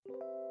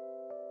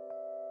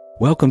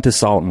Welcome to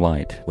Salt and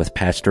Light with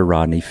Pastor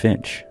Rodney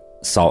Finch.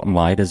 Salt and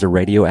Light is a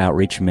radio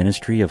outreach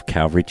ministry of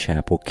Calvary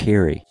Chapel,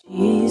 Cary.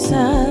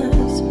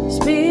 Jesus,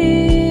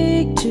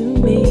 speak to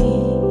me.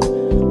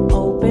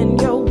 Open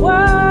your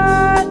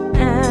word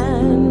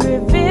and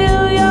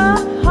reveal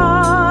your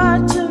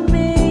heart to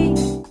me.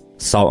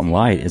 Salt and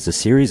Light is a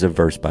series of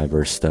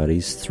verse-by-verse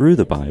studies through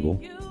the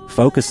Bible,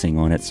 focusing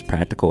on its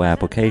practical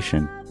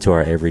application to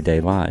our everyday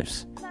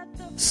lives.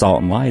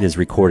 Salt and Light is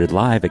recorded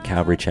live at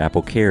Calvary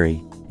Chapel, Cary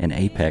in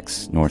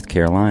Apex, North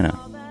Carolina.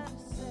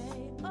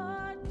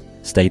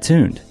 Stay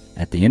tuned.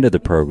 At the end of the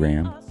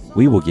program,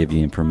 we will give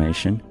you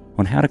information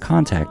on how to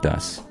contact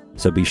us,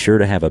 so be sure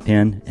to have a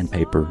pen and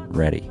paper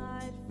ready.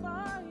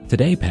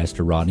 Today,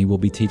 Pastor Rodney will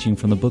be teaching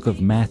from the book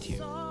of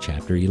Matthew,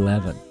 chapter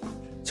 11.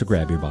 So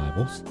grab your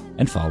Bibles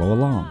and follow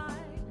along.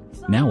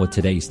 Now with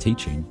today's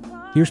teaching,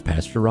 here's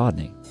Pastor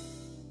Rodney.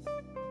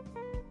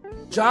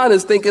 John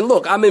is thinking,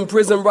 look, I'm in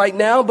prison right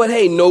now, but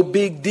hey, no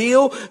big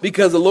deal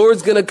because the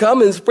Lord's going to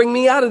come and spring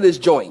me out of this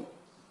joint.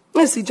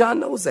 And see, John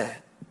knows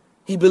that.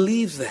 He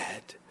believes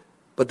that.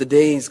 But the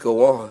days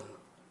go on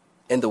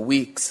and the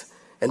weeks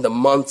and the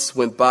months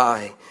went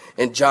by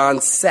and John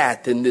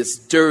sat in this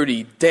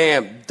dirty,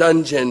 damp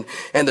dungeon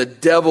and the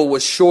devil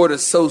was sure to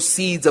sow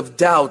seeds of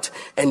doubt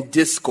and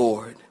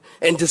discord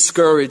and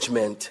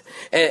discouragement.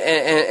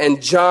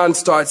 And John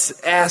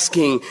starts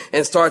asking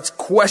and starts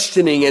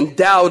questioning and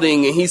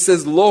doubting. And he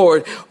says,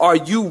 Lord, are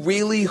you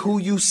really who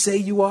you say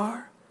you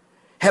are?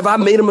 Have I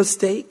made a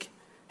mistake?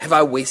 Have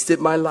I wasted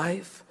my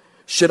life?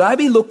 Should I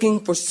be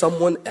looking for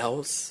someone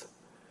else?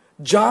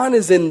 John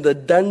is in the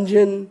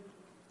dungeon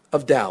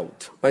of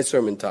doubt. My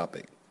sermon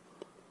topic.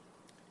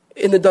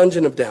 In the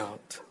dungeon of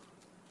doubt.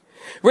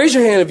 Raise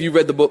your hand if you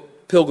read the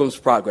book Pilgrim's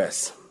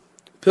Progress.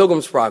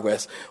 Pilgrim's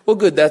Progress. Well,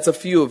 good. That's a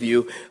few of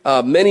you.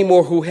 Many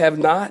more who have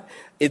not.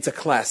 It's a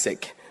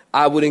classic.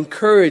 I would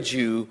encourage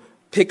you,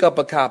 pick up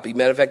a copy.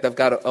 Matter of fact, I've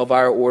got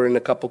Elvira order in a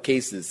couple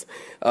cases.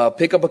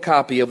 Pick up a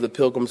copy of the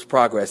Pilgrim's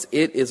Progress.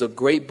 It is a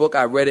great book.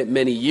 I read it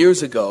many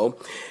years ago.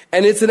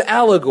 And it's an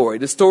allegory.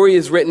 The story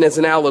is written as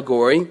an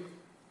allegory.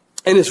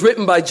 And it's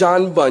written by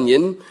John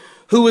Bunyan,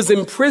 who was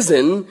in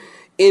prison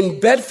in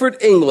Bedford,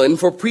 England,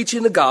 for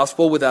preaching the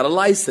gospel without a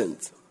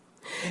license.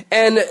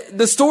 And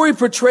the story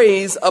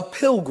portrays a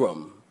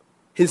pilgrim,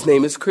 his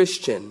name is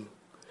Christian,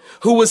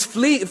 who was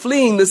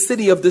fleeing the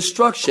city of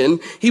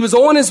destruction. He was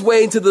on his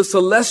way to the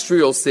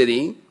celestial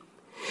city.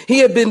 He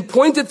had been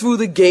pointed through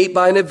the gate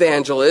by an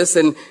evangelist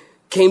and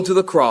came to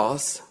the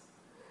cross.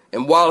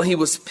 And while he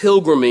was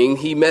pilgriming,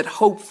 he met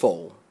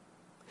Hopeful.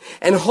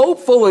 And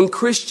Hopeful and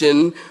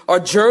Christian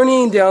are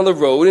journeying down the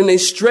road and they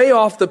stray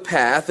off the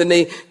path and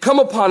they come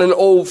upon an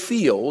old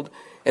field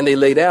and they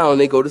lay down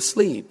and they go to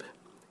sleep.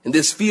 And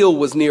this field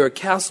was near a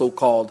castle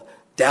called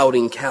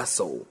Doubting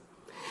Castle.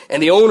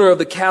 And the owner of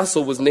the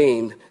castle was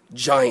named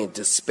Giant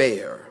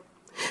Despair.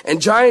 And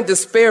Giant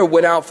Despair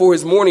went out for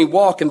his morning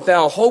walk and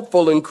found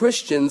Hopeful and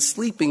Christian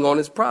sleeping on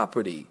his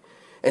property.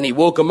 And he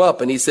woke them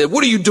up and he said,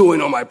 "What are you doing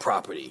on my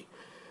property?"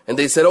 And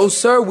they said, "Oh,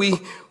 sir, we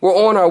were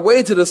on our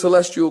way to the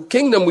celestial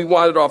kingdom. We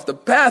wandered off the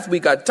path. We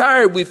got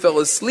tired. We fell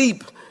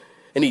asleep."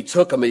 And he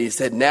took them and he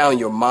said, "Now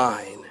you're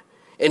mine."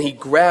 And he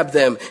grabbed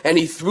them and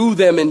he threw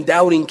them in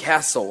Doubting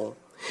Castle.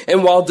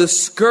 And while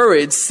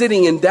discouraged,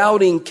 sitting in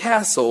Doubting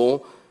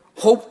Castle,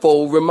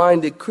 Hopeful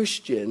reminded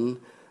Christian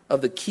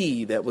of the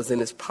key that was in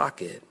his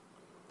pocket.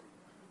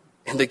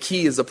 And the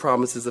key is the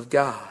promises of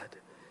God.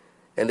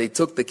 And they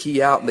took the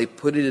key out and they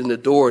put it in the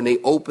door and they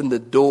opened the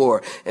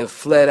door and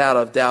fled out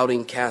of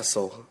Doubting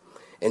Castle.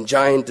 And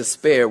Giant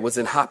Despair was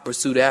in hot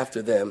pursuit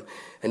after them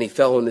and he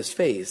fell on his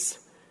face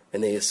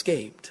and they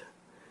escaped.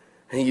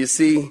 And you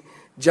see,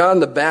 John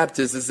the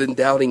Baptist is in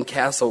Doubting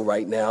Castle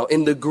right now,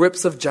 in the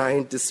grips of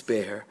Giant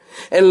Despair,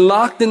 and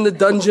locked in the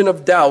dungeon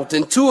of doubt.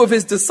 And two of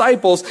his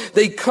disciples,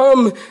 they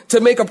come to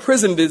make a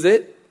prison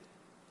visit.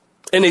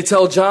 And they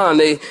tell John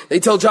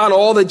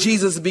all that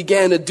Jesus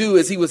began to do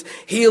as he was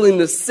healing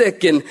the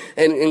sick and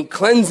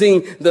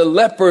cleansing the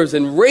lepers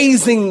and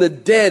raising the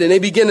dead. And they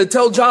begin to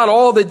tell John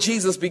all that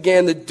Jesus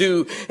began to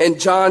do. And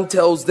John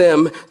tells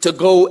them to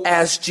go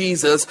ask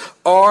Jesus,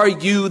 "Are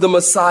you the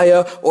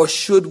Messiah or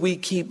should we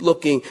keep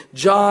looking?"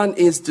 John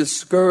is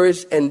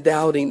discouraged and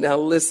doubting. Now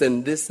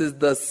listen, this is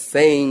the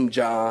same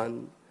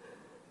John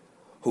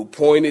who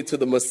pointed to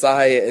the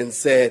Messiah and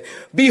said,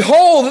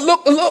 "Behold,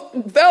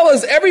 look,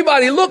 fellas,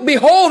 everybody, look,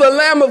 behold the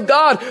Lamb of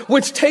God,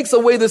 which takes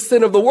away the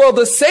sin of the world."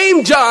 The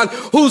same John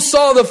who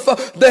saw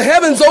the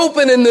heavens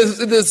open and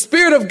the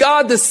Spirit of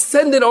God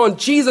descended on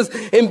Jesus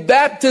in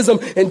baptism.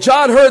 And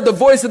John heard the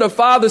voice of the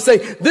Father say,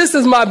 "This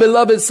is my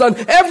beloved Son.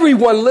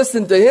 Everyone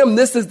listen to him."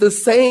 This is the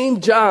same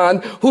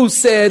John who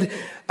said,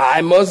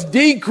 "I must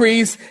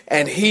decrease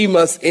and he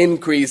must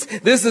increase."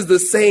 This is the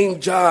same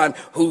John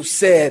who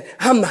said,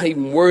 "I'm not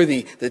even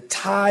worthy to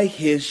tie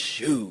his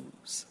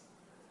shoes.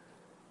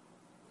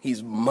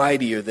 He's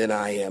mightier than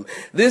I am."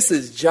 This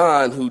is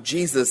John who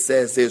Jesus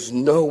says there's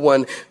no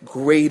one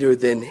greater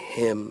than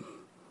him.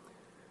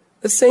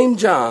 The same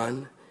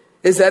John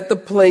is at the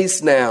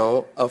place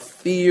now of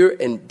fear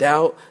and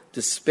doubt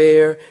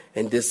despair,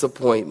 and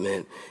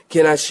disappointment.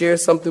 Can I share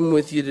something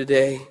with you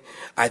today?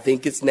 I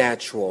think it's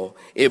natural.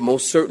 It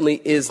most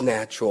certainly is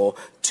natural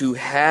to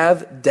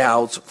have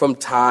doubts from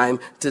time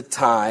to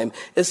time,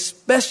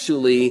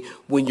 especially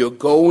when you're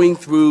going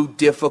through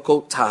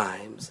difficult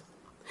times.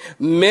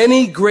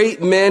 Many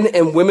great men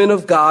and women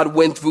of God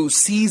went through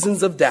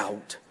seasons of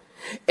doubt.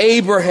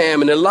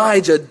 Abraham and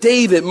Elijah,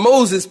 David,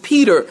 Moses,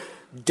 Peter,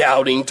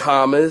 doubting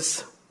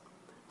Thomas.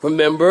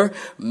 Remember,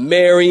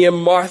 Mary and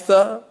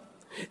Martha?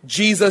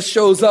 Jesus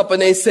shows up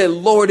and they said,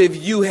 Lord, if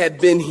you had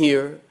been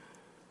here,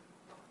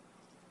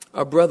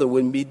 our brother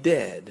wouldn't be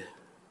dead.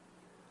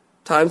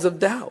 Times of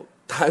doubt,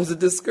 times of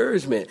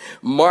discouragement.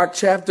 Mark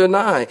chapter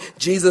 9,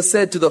 Jesus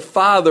said to the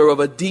father of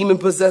a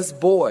demon-possessed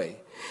boy,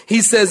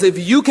 he says, if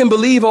you can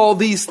believe, all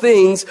these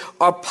things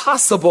are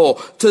possible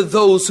to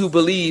those who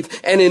believe.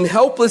 And in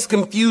helpless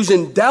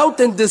confusion,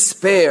 doubt, and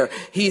despair,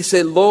 he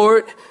said,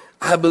 Lord,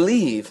 I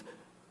believe.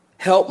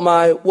 Help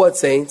my, what,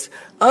 saints?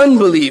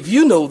 Unbelief.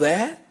 You know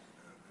that.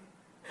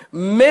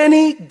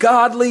 Many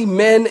godly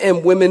men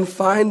and women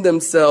find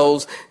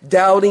themselves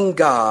doubting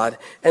God.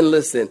 And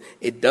listen,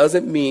 it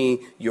doesn't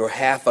mean you're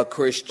half a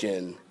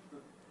Christian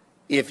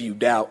if you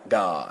doubt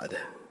God.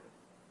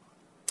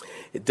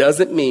 It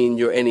doesn't mean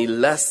you're any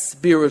less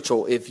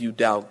spiritual if you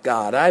doubt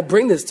God. I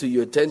bring this to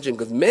your attention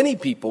because many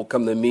people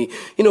come to me,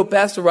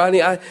 Pastor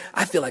Rodney, I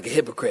feel like a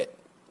hypocrite.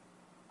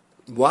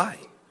 Why?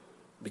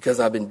 Because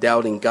I've been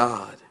doubting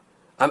God.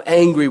 I'm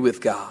angry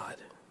with God.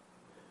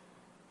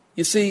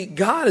 You see,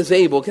 God is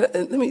able,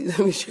 let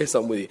me share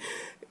something with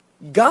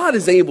you. God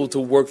is able to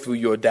work through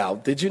your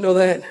doubt. Did you know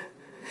that?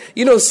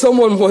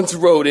 Someone once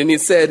wrote and he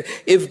said,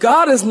 if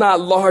God is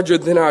not larger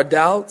than our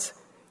doubts,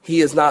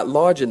 he is not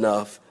large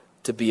enough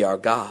to be our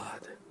God.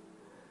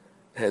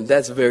 And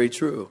that's very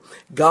true.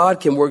 God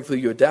can work through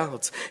your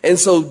doubts. And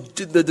so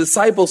the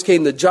disciples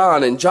came to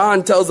John, and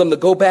John tells them to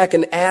go back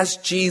and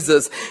ask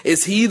Jesus,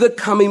 is he the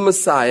coming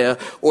Messiah,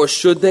 or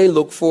should they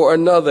look for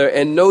another?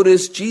 And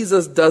notice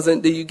Jesus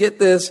doesn't, do you get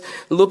this?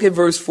 Look at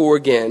verse 4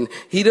 again.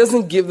 He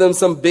doesn't give them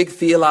some big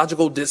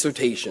theological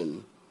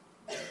dissertation.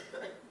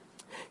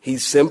 He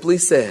simply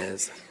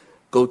says,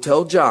 go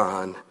tell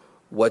John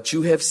what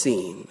you have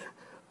seen.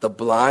 The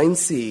blind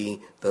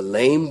see, the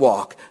lame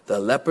walk, the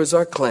lepers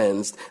are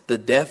cleansed, the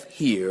deaf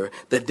hear,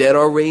 the dead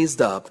are raised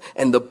up,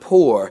 and the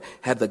poor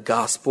have the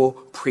gospel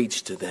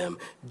preached to them.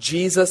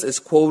 Jesus is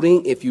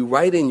quoting, if you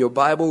write in your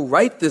Bible,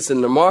 write this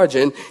in the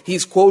margin,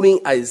 he's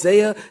quoting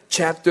Isaiah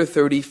chapter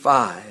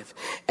 35.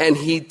 And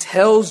he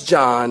tells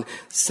John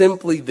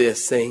simply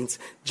this, saints,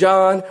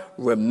 John,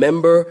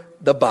 remember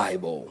the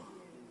Bible.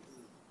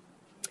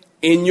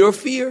 In your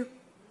fear,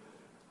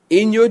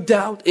 in your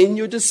doubt, in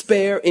your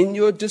despair, in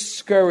your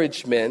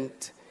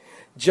discouragement,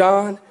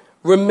 John,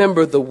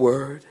 remember the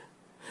word.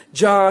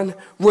 John,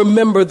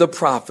 remember the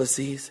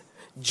prophecies.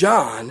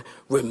 John,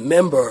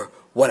 remember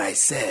what I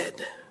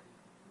said.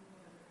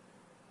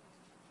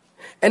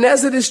 And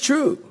as it is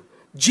true,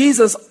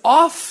 Jesus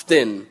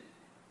often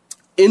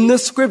in the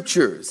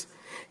scriptures,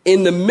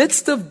 in the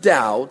midst of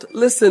doubt,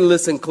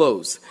 listen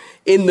close.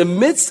 In the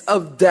midst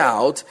of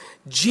doubt,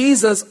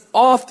 Jesus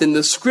often,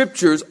 the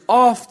scriptures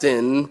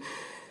often,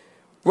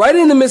 right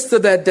in the midst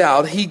of that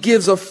doubt, he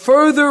gives a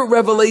further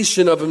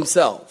revelation of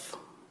himself.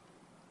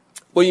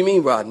 What do you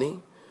mean, Rodney?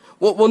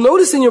 Well,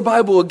 notice in your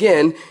Bible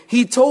again,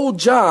 he told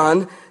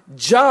John,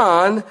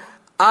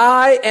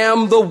 I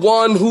am the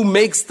one who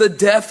makes the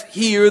deaf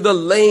hear, the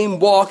lame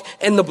walk,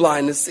 and the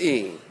blind to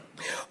see.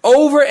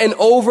 Over and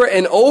over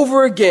and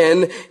over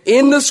again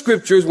in the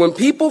scriptures, when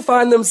people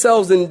find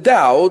themselves in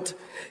doubt,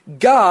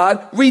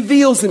 God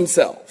reveals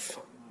himself.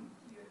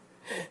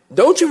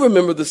 Don't you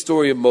remember the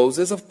story of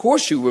Moses? Of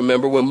course you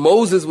remember when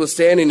Moses was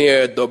standing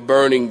there at the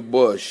burning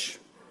bush.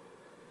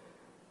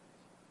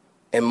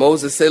 And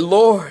Moses said,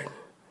 Lord,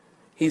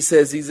 he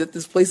says he's at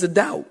this place of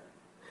doubt.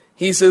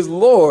 He says,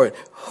 Lord,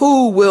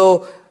 who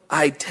will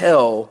I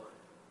tell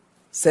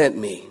sent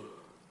me?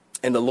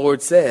 And the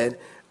Lord said,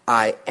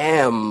 I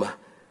am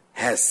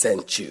has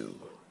sent you.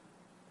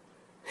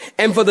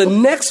 And for the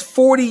next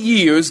 40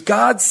 years,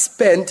 God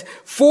spent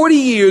 40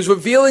 years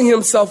revealing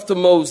himself to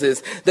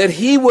Moses that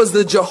he was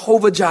the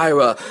Jehovah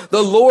Jireh,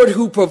 the Lord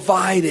who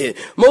provided.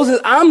 Moses,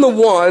 I'm the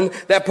one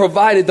that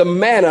provided the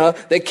manna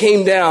that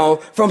came down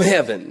from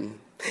heaven.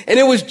 And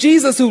it was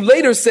Jesus who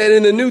later said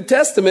in the New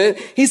Testament,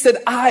 he said,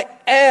 I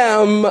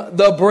am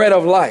the bread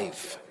of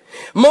life.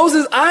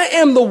 Moses, I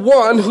am the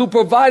one who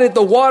provided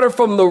the water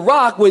from the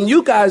rock when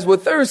you guys were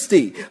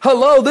thirsty.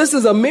 Hello, this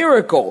is a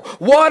miracle.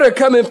 Water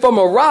coming from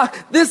a rock,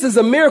 this is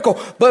a miracle.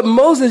 But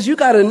Moses, you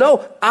got to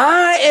know,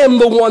 I am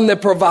the one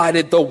that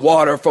provided the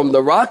water from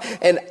the rock,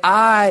 and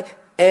I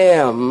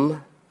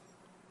am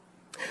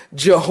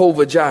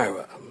Jehovah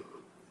Jireh.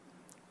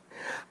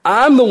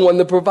 I'm the one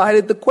that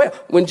provided the quail.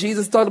 When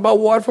Jesus talked about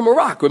water from a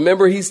rock,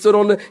 remember he stood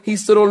on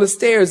the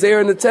stairs there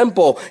in the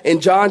temple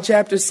in John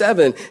chapter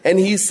 7. And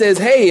he says,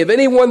 hey, if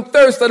anyone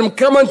thirsts, let him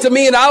come unto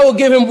me and I will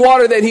give him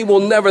water that he will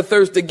never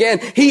thirst again.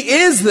 He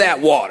is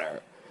that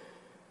water.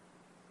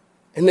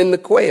 And then the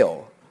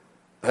quail.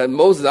 And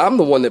Moses, I'm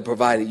the one that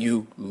provided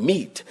you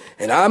meat.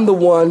 And I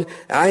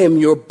am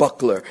your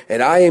buckler,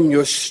 and I am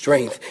your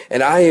strength,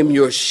 and I am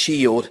your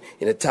shield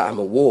in a time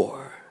of war.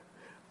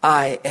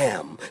 I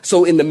am.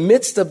 So in the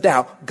midst of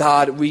doubt,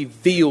 God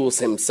reveals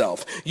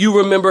himself. You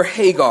remember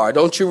Hagar.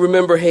 Don't you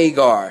remember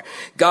Hagar?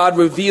 God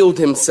revealed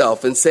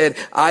himself and said,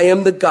 I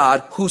am the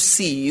God who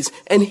sees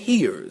and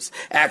hears.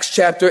 Acts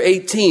chapter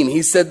 18,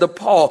 he said to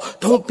Paul,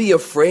 don't be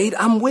afraid.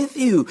 I'm with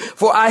you.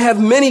 For I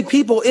have many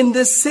people in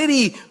this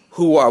city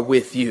who are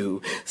with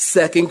you.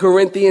 2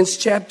 Corinthians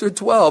chapter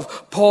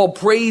 12, Paul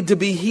prayed to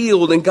be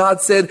healed, and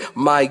God said,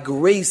 my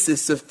grace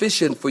is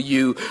sufficient for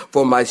you,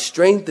 for my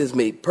strength is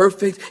made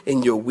perfect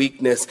in your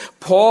weakness.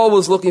 Paul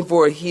was looking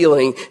for a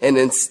healing, and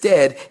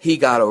instead he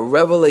got a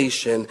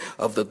revelation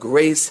of the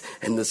grace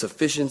and the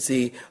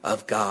sufficiency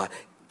of God.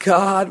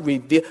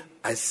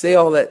 I say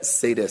all that to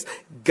say this.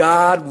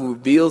 God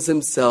reveals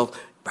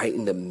himself right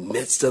in the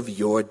midst of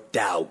your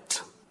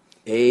doubt.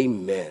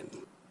 Amen.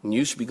 And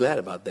you should be glad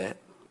about that.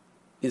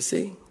 You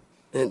see?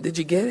 And did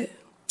you get it?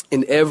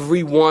 In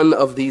every one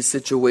of these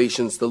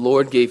situations, the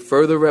Lord gave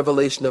further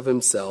revelation of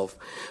himself.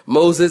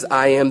 Moses,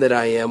 I am that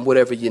I am,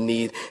 whatever you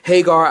need.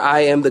 Hagar,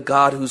 I am the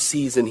God who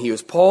sees and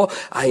hears. Paul,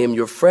 I am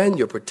your friend,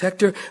 your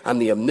protector. I'm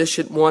the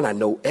omniscient one. I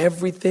know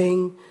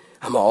everything.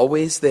 I'm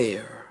always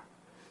there.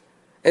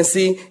 And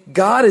see,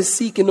 God is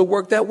seeking to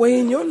work that way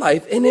in your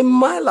life and in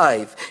my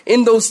life.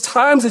 In those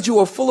times that you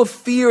are full of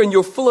fear and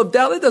you're full of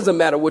doubt, it doesn't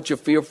matter what you're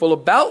fearful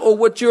about or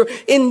what you're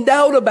in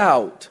doubt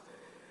about.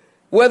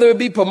 Whether it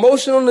be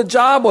promotion on the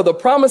job or the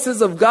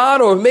promises of God,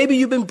 or maybe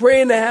you've been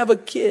praying to have a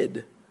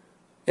kid.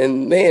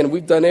 And man,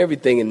 we've done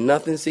everything and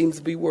nothing seems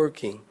to be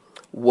working.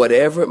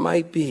 Whatever it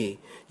might be,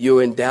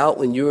 you're in doubt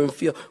when you're in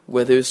fear,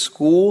 whether it's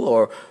school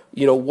or,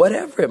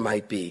 whatever it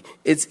might be.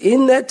 It's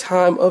in that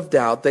time of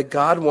doubt that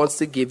God wants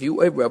to give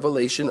you a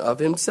revelation of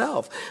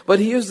himself. But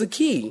here's the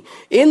key.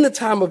 In the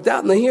time of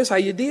doubt, now here's how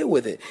you deal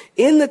with it.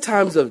 In the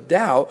times of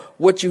doubt,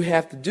 what you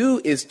have to do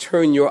is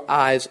turn your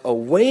eyes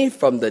away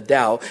from the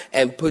doubt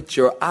and put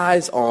your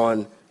eyes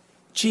on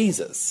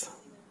Jesus.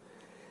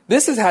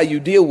 This is how you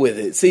deal with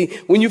it. See,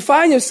 when you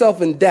find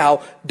yourself in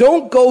doubt,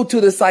 don't go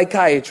to the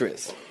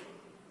psychiatrist.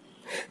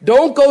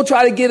 Don't go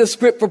try to get a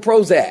script for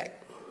Prozac.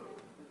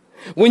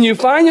 When you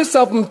find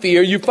yourself in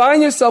fear, you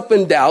find yourself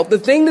in doubt, the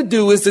thing to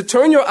do is to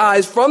turn your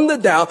eyes from the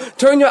doubt,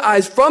 turn your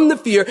eyes from the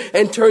fear,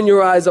 and turn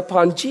your eyes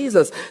upon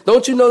Jesus.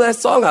 Don't you know that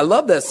song? I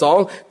love that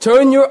song.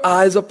 Turn your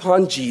eyes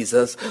upon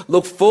Jesus,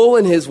 look full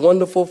in his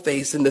wonderful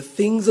face, and the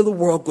things of the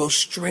world grow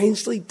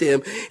strangely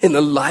dim in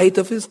the light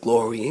of his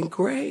glory and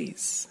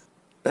grace.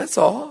 That's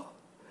all.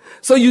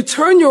 So you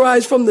turn your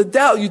eyes from the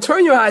doubt, you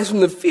turn your eyes from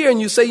the fear, and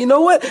you say, you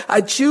know what?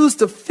 I choose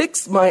to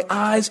fix my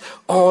eyes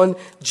on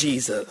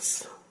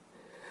Jesus.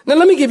 Now,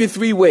 let me give you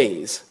 3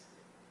 ways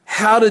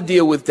how to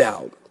deal with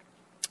doubt.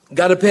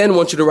 Got a pen? I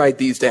want you to write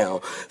these down.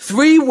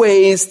 3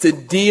 ways to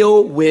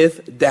deal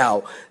with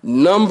doubt.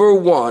 Number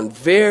 1,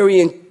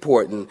 very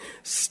important,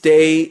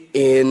 stay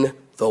in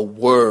the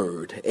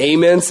Word.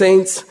 Amen,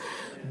 saints?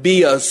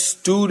 Be a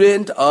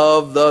student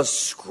of the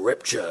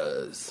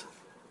Scriptures.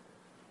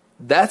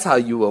 That's how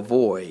you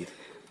avoid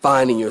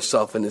finding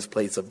yourself in this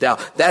place of doubt.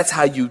 That's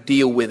how you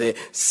deal with it.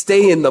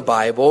 Stay in the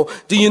Bible.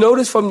 Do you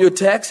notice from your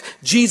text,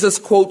 Jesus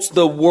quotes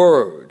the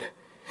Word.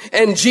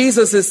 And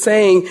Jesus is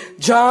saying,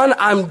 John,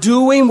 I'm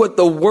doing what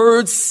the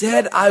Word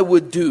said I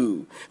would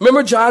do.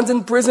 Remember, John's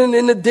in prison,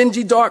 in the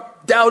dingy,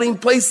 dark, doubting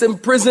place in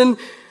prison.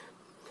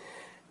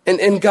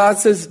 And God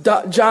says,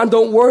 John,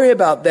 don't worry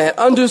about that.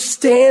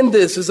 Understand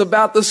this. It's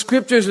about the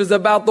Scriptures. It's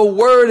about the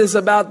Word. It's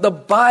about the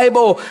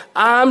Bible.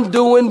 I'm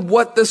doing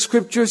what the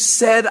Scriptures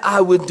said I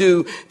would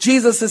do.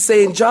 Jesus is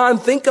saying, John,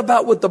 think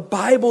about what the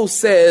Bible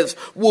says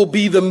will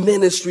be the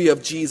ministry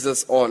of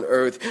Jesus on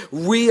earth.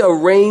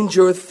 Rearrange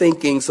your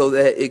thinking so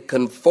that it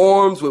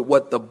conforms with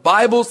what the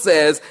Bible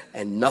says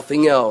and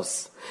nothing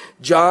else.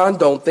 John,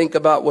 don't think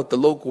about what the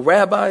local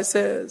rabbi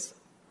says.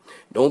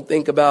 Don't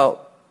think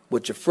about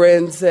what your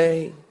friends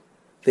say.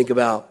 Think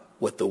about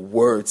what the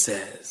Word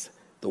says.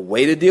 The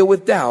way to deal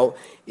with doubt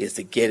is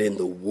to get in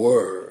the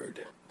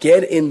Word.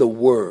 Get in the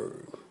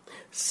Word.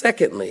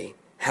 Secondly,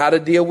 how to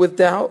deal with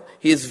doubt?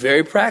 He is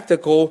very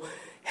practical.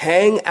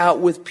 Hang out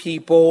with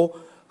people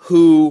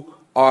who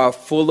are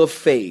full of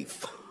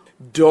faith.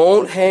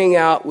 Don't hang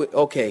out with,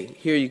 okay,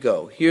 here you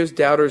go. Here's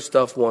Doubter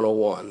Stuff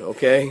 101,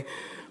 okay?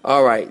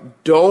 All right.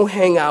 Don't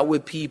hang out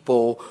with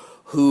people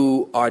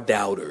who are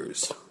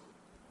doubters.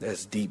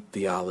 That's deep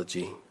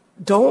theology.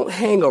 Don't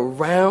hang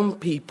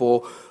around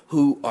people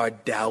who are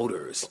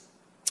doubters.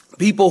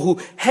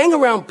 Hang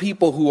around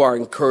people who are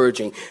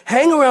encouraging.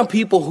 Hang around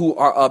people who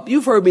are up.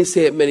 You've heard me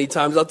say it many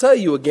times. I'll tell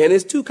you again.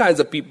 There's 2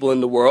 kinds of people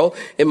in the world,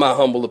 in my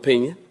humble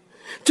opinion.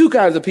 2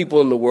 kinds of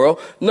people in the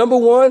world. Number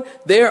 1,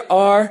 there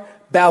are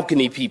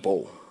balcony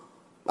people.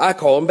 I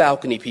call them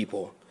balcony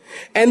people.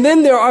 And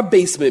then there are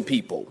basement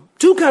people.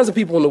 2 kinds of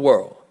people in the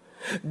world.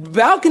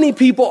 Balcony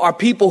people are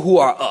people who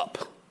are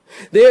up.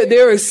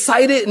 They're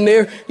excited, and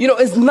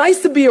it's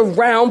nice to be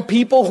around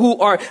people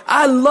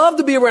I love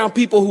to be around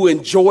people who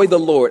enjoy the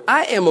Lord.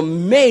 I am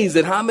amazed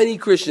at how many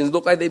Christians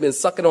look like they've been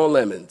sucking on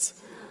lemons.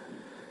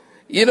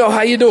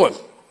 How you doing?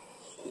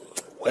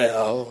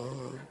 Well,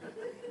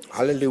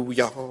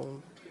 hallelujah.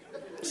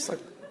 It's like,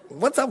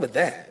 what's up with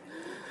that?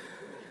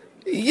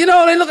 They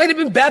look like they've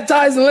been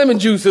baptized in lemon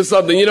juice or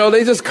something.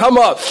 They just come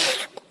up.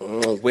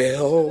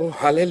 Well,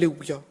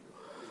 hallelujah.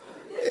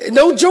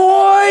 No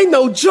joy,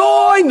 no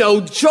joy,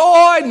 no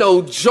joy,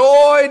 no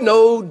joy,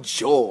 no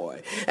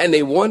joy. And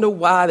they wonder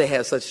why they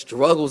have such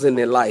struggles in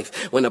their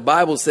life when the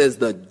Bible says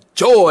the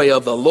joy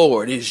of the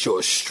Lord is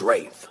your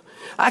strength.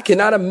 I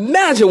cannot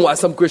imagine why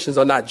some Christians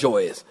are not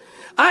joyous.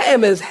 I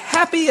am as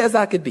happy as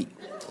I could be.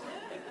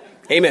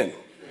 Amen.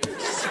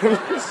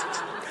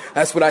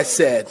 That's what I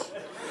said.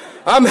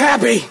 I'm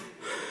happy.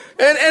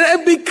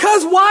 And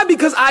because why?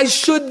 Because I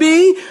should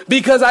be.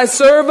 Because I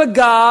serve a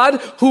God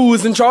who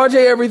is in charge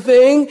of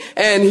everything.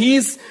 And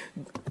he's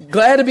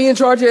glad to be in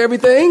charge of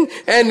everything.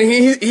 And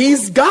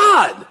he's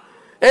God.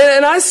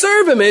 And I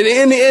serve him,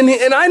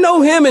 and I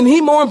know him, and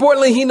more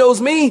importantly, he knows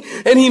me,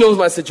 and he knows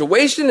my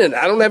situation, and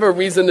I don't have a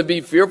reason to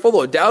be fearful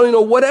or doubting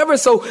or whatever.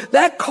 So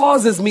that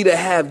causes me to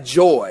have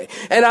joy.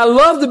 And I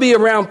love to be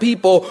around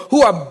people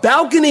who are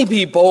balcony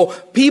people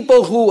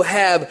who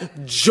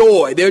have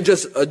joy. They're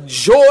just a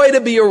joy to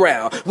be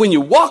around. When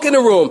you walk in a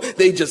room,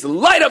 they just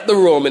light up the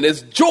room, and it's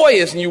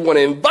joyous, and you want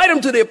to invite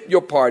them to your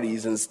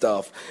parties and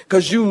stuff,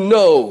 because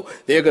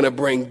they're going to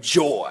bring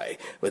joy.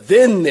 But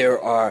then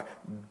there are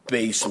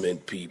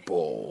basement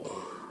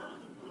people.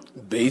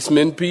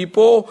 Basement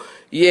people?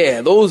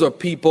 Yeah, those are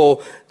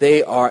people,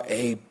 they are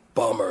a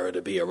bummer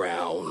to be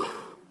around.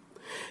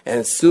 And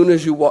as soon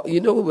as you walk,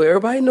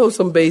 everybody knows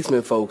some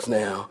basement folks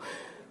now.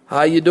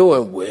 How you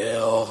doing?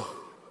 Well,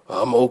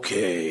 I'm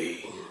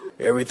okay.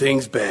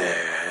 Everything's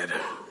bad.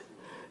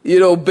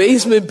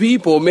 Basement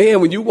people,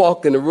 man, when you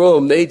walk in the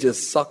room, they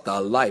just suck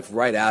the life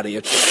right out of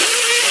you.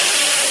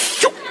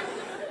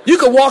 You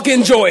can walk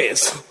in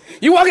joyous.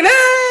 You walk in,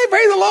 hey,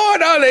 praise the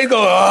Lord. Oh, they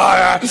go,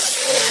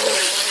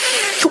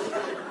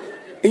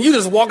 and you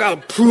just walk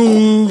out,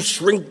 prune,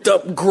 shrinked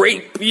up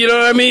grape. You know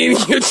what I mean?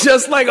 You're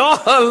just like, all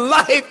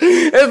life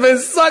has been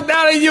sucked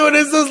out of you. And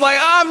it's just like,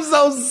 I'm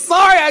so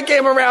sorry I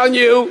came around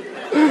you.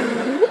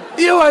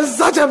 You are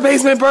such a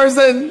basement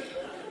person.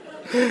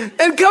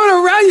 And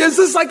coming around you, it's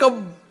just like a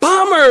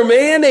bummer,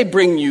 man. They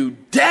bring you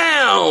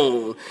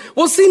down.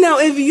 Well, see, now,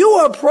 if you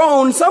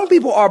are some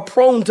people are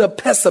prone to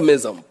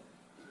pessimism.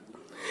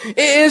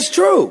 It's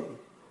true.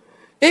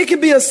 It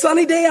could be a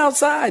sunny day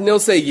outside, and they'll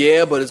say,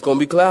 yeah, but it's going to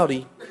be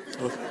cloudy.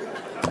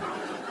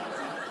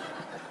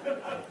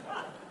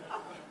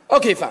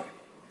 Okay, fine.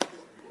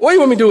 What do you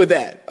want me to do with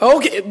that?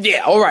 Okay,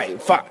 yeah, all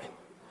right, fine.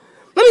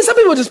 Some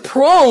people are just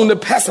prone to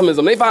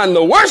pessimism. They find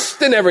the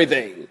worst in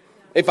everything.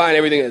 They find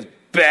everything is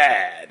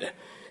bad.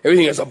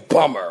 Everything is a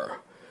bummer.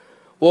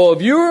 Well,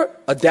 if you're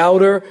a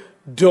doubter,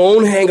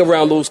 don't hang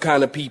around those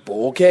kind of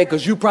people, okay?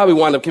 Because you probably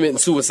wind up committing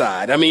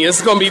suicide. I mean,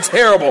 it's going to be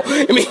terrible.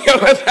 I mean,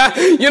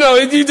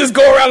 you just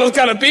go around those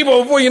kind of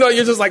people before you know,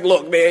 you're just like,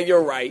 look, man,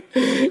 you're right.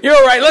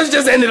 You're right. Let's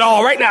just end it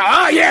all right now.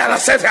 Ah, yeah,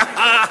 let's end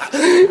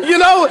it.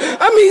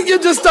 You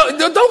just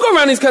don't go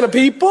around these kind of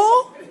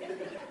people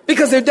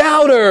because they're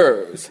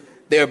doubters.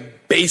 They're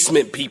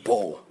basement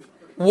people.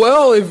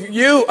 Well,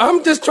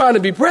 I'm just trying to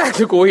be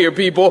practical here,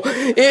 people.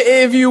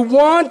 If you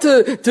want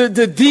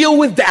to deal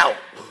with doubt,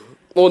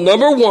 well,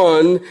 number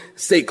one,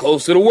 stay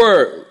close to the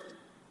Word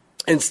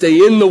and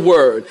stay in the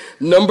Word.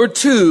 Number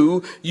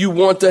two, you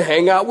want to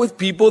hang out with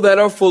people that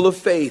are full of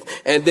faith.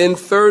 And then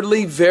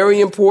thirdly,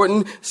 very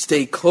important,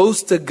 stay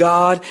close to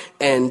God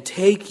and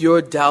take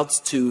your doubts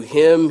to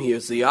Him.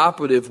 Here's the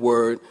operative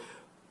word,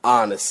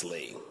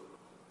 honestly.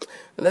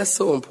 And that's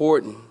so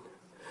important,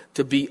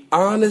 to be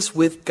honest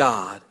with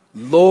God.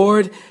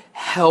 Lord,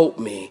 help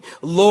me.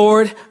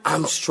 Lord,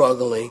 I'm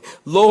struggling.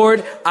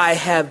 Lord, I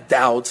have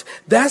doubts.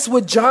 That's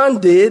what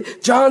John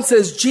did. John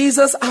says,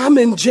 Jesus, I'm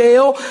in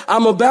jail.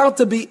 I'm about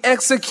to be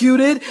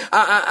executed.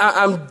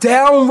 I'm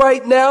down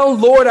right now.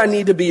 Lord, I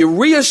need to be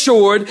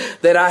reassured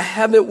that I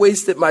haven't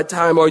wasted my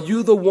time. Are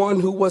you the one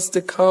who was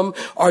to come?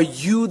 Are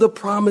you the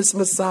promised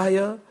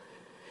Messiah?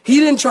 He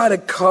didn't try to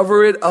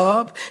cover it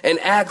up and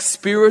act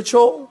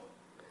spiritual.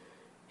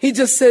 He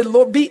just said,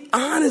 Lord, be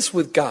honest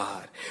with God.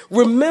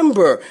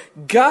 Remember,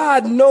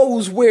 God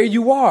knows where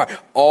you are.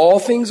 All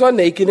things are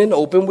naked and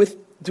open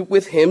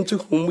with Him to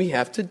whom we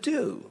have to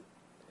do.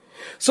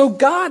 So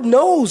God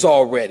knows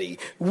already.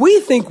 We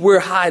think we're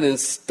hiding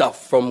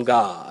stuff from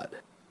God.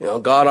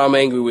 God, I'm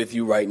angry with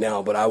you right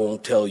now, but I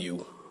won't tell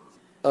you.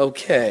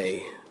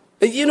 Okay.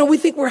 We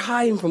think we're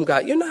hiding from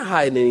God. You're not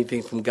hiding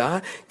anything from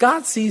God.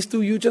 God sees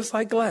through you just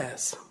like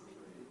glass.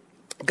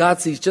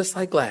 God sees just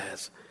like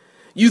glass.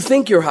 You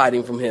think you're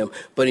hiding from Him,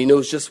 but He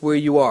knows just where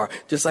you are.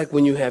 Just like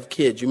when you have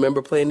kids. You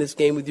remember playing this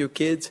game with your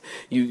kids?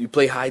 You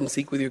play hide and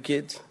seek with your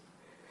kids?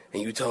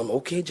 And you tell them,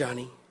 okay,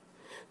 Johnny,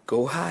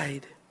 go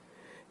hide.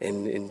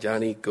 And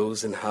Johnny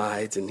goes and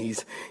hides, and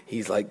he's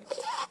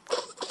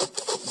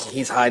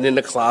hiding in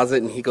the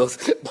closet, and he goes,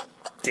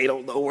 They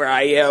don't know where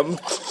I am.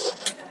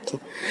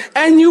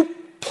 And you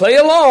play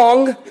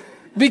along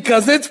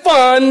because it's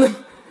fun.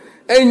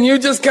 And you're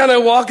just kind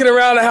of walking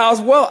around the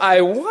house. Well,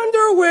 I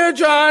wonder where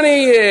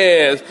Johnny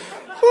is.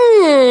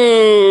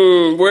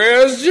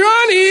 Where's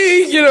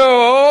Johnny?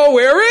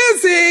 Where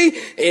is he?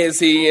 Is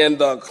he in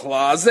the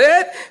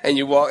closet? And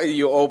you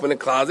open the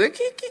closet.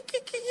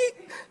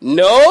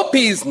 Nope,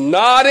 he's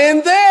not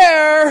in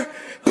there.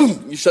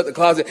 Boom, you shut the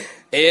closet.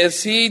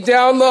 Is he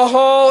down the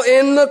hall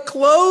in the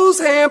clothes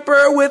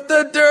hamper with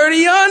the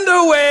dirty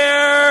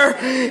underwear?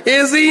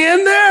 Is he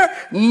in there?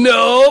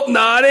 Nope,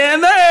 not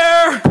in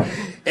there.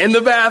 In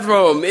the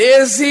bathroom.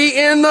 Is he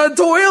in the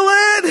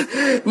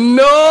toilet?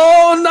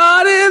 No,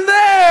 not in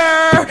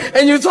there.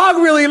 And you talk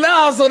really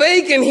loud so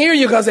they can hear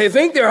you because they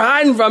think they're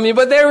hiding from you,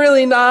 but they're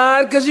really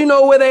not because you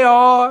know where they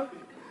are.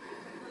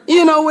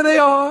 You know where they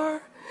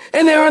are.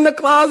 And they're in the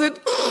closet.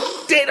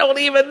 They don't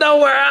even know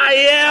where I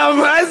am.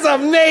 That's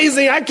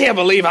amazing. I can't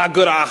believe how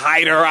good a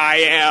hider I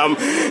am.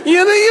 Kids.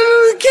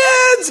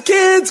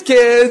 And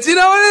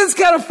it's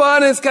kind of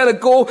fun. It's kind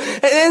of cool.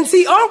 And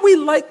see, aren't we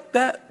like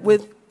that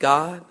with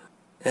God?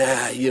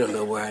 You don't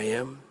know where I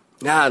am.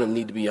 I don't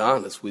need to be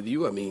honest with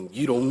you. I mean,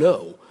 you don't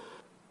know.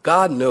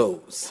 God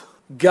knows.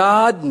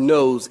 God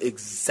knows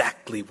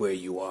exactly where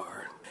you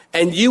are.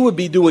 And you would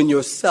be doing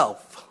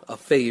yourself a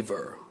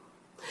favor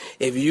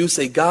if you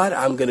say, God,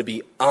 I'm going to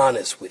be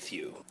honest with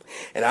you.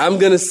 And I'm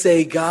going to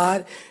say,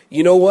 God,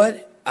 you know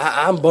what?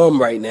 I'm bummed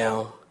right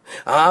now.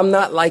 I'm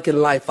not liking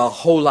life a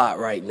whole lot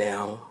right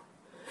now.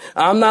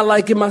 I'm not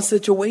liking my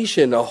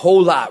situation a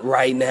whole lot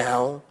right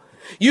now.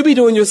 You be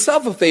doing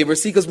yourself a favor,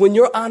 see, because when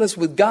you're honest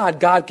with God,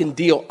 God can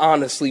deal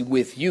honestly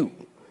with you.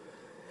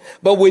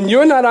 But when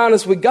you're not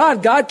honest with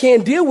God, God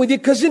can't deal with you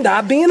because you're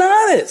not being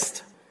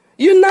honest.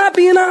 You're not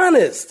being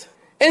honest.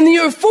 And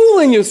you're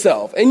fooling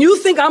yourself. And you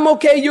think I'm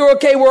okay, you're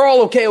okay, we're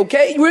all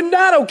okay? You're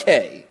not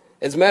okay.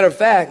 As a matter of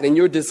fact, in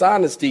your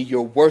dishonesty,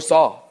 you're worse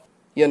off.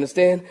 You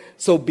understand?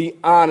 So be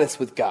honest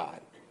with God.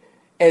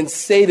 And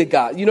say to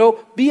God,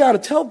 be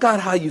honest. Tell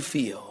God how you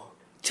feel.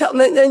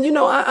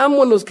 I'm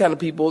one of those kind of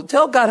people.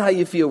 Tell God how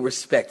you feel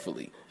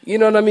respectfully. You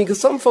know what I mean? Because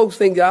some folks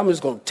think that I'm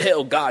just going to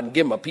tell God and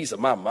give him a piece of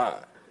my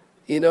mind.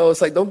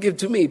 It's like, don't give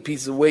too many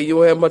pieces away. You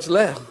don't have much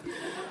left.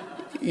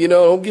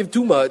 Don't give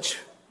too much.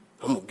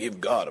 I'm going to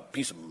give God a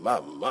piece of my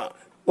mind.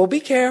 Well,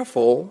 be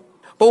careful.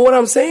 But what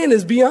I'm saying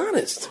is be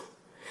honest.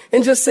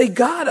 And just say,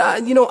 God,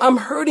 I'm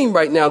hurting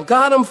right now.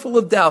 God, I'm full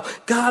of doubt.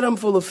 God, I'm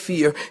full of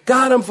fear.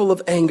 God, I'm full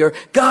of anger.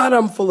 God,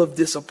 I'm full of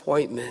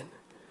disappointment.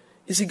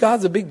 You see,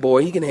 God's a big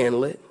boy. He can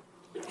handle it.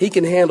 He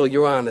can handle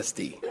your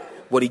honesty.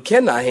 What he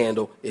cannot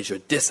handle is your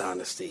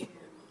dishonesty,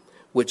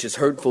 which is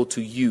hurtful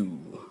to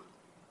you,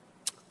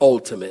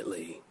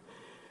 ultimately.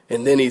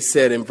 And then he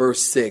said in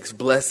verse 6,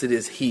 blessed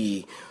is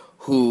he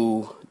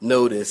who,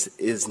 notice,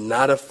 is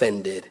not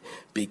offended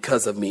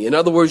because of me. In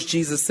other words,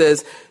 Jesus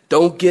says,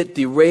 don't get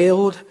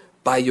derailed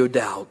by your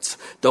doubts.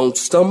 Don't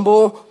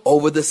stumble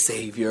over the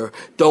Savior.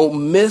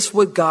 Don't miss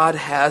what God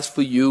has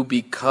for you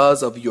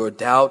because of your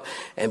doubt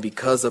and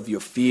because of your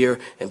fear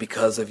and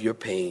because of your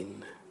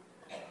pain.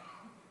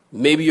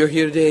 Maybe you're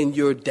here today and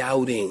you're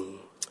doubting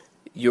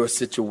your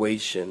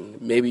situation.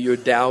 Maybe you're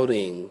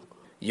doubting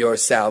your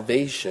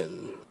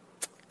salvation.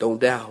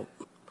 Don't doubt.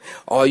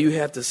 All you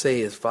have to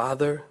say is,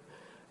 Father,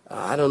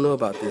 I don't know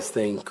about this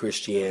thing,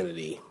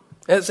 Christianity.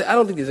 I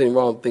don't think there's anything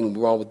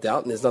wrong with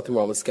doubt, and there's nothing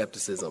wrong with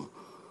skepticism.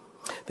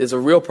 There's a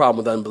real problem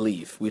with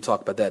unbelief. We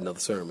talk about that in another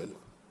sermon.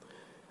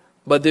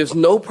 But there's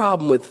no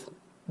problem with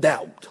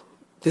doubt.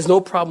 There's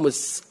no problem with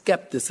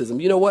skepticism.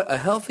 You know what? A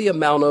healthy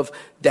amount of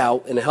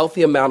doubt and a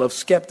healthy amount of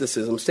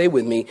skepticism, stay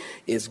with me,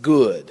 is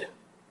good.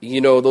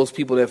 Those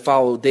people that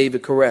follow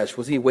David Koresh,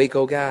 was he a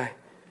Waco guy?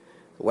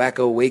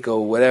 Waco,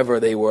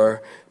 whatever they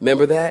were.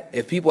 Remember that?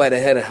 If people had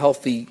a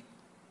healthy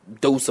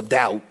dose of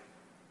doubt,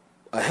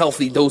 a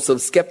healthy dose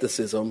of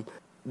skepticism,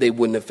 they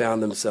wouldn't have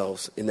found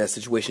themselves in that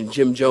situation.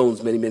 Jim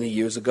Jones, many, many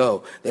years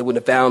ago, they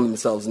wouldn't have found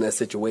themselves in that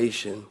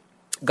situation.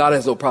 God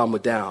has no problem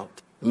with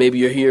doubt. Maybe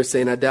you're here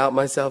saying, I doubt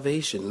my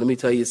salvation. Let me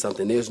tell you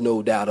something. There's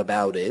no doubt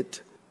about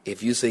it.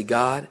 If you say,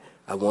 God,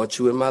 I want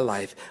you in my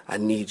life. I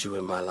need you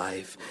in my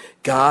life.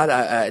 God,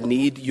 I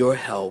need your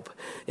help.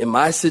 In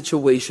my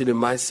situation, in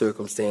my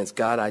circumstance,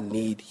 God, I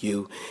need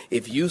you.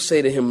 If you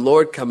say to him,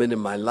 Lord, come into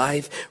my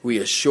life,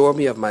 reassure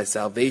me of my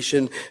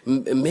salvation,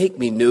 make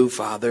me new,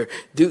 Father.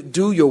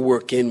 Do your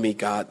work in me,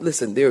 God.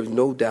 Listen, there is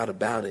no doubt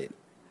about it.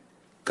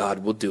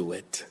 God will do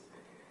it.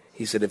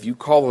 He said, if you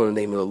call on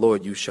the name of the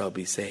Lord, you shall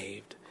be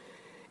saved.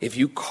 If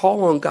you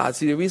call on God,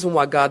 see, the reason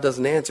why God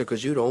doesn't answer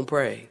because you don't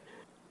pray.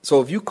 So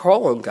if you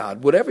call on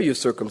God, whatever your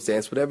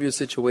circumstance, whatever your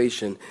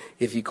situation,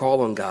 if you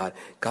call on God,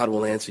 God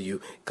will answer you.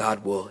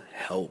 God will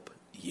help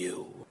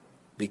you.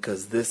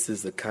 Because this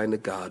is the kind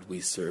of God we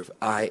serve.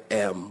 I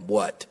am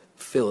what?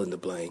 Fill in the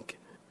blank.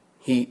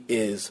 He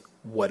is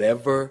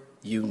whatever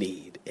you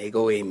need.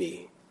 Ego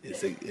eimi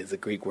is a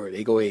Greek word.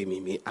 Ego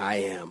eimi means I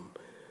am.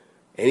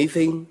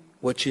 Anything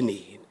what you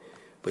need.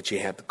 But you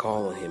have to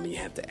call on him and you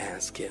have to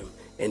ask him.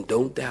 And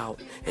don't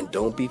doubt and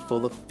don't be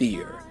full of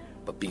fear,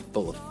 but be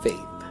full of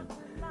faith.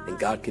 and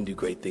God can do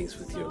great things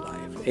with your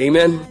life.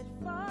 Amen.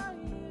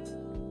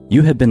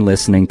 You have been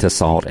listening to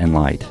Salt and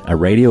Light, a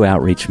radio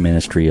outreach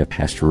ministry of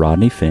Pastor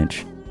Rodney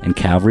Finch and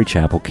Calvary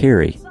Chapel,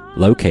 Cary,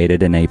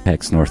 located in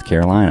Apex, North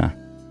Carolina.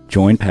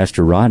 Join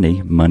Pastor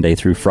Rodney Monday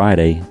through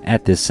Friday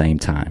at this same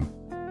time.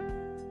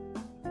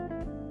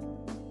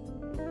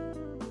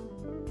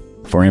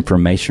 For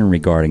information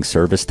regarding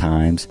service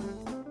times,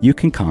 you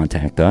can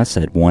contact us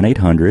at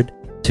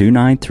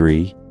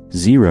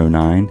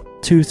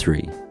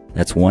 1-800-293-0923.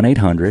 That's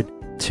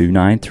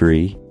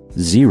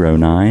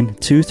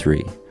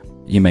 1-800-293-0923.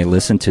 You may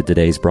listen to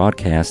today's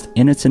broadcast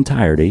in its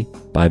entirety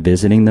by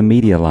visiting the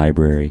media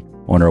library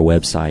on our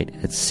website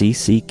at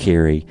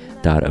cccary.org.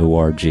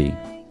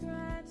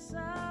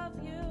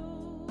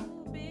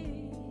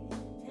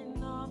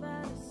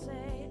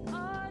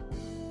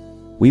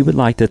 We would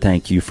like to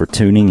thank you for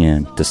tuning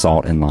in to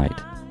Salt and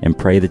Light and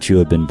pray that you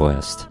have been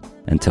blessed.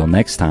 Until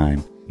next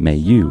time, may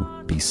you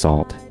be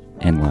salt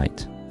and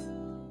light.